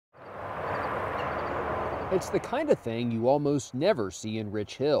It's the kind of thing you almost never see in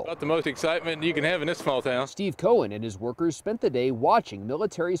Rich Hill. About the most excitement you can have in this small town. Steve Cohen and his workers spent the day watching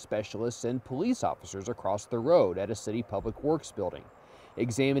military specialists and police officers across the road at a city public works building,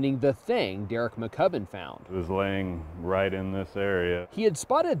 examining the thing Derek McCubbin found. It was laying right in this area. He had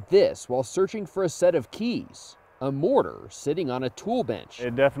spotted this while searching for a set of keys, a mortar sitting on a tool bench.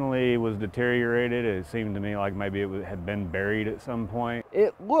 It definitely was deteriorated. It seemed to me like maybe it had been buried at some point.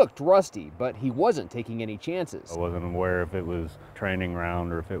 It looked rusty, but he wasn't taking any chances. I wasn't aware if it was training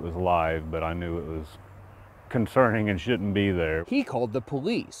ground or if it was live, but I knew it was concerning and shouldn't be there. He called the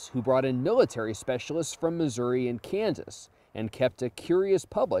police, who brought in military specialists from Missouri and Kansas and kept a curious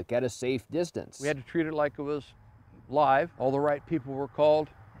public at a safe distance. We had to treat it like it was live. All the right people were called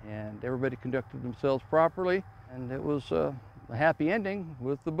and everybody conducted themselves properly. And it was a happy ending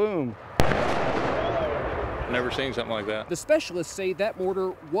with the boom. Never seen something like that. The specialists say that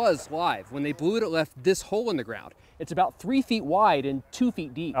mortar was live. When they blew it, it left this hole in the ground. It's about 3 feet wide and 2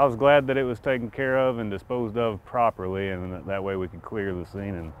 feet deep. I was glad that it was taken care of and disposed of properly, and that way we could clear the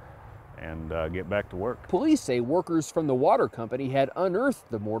scene and get back to work. Police say workers from the water company had unearthed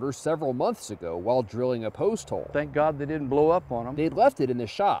the mortar several months ago while drilling a post hole. Thank God they didn't blow up on them. They'd left it in the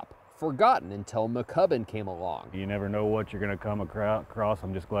shop, forgotten until McCubbin came along. You never know what you're going to come across.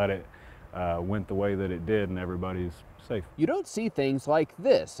 I'm just glad it went the way that it did and everybody's safe. You don't see things like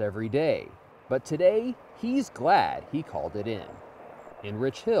this every day, but today he's glad he called it in. In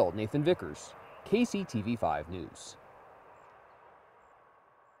Rich Hill, Nathan Vickers, KCTV 5 News.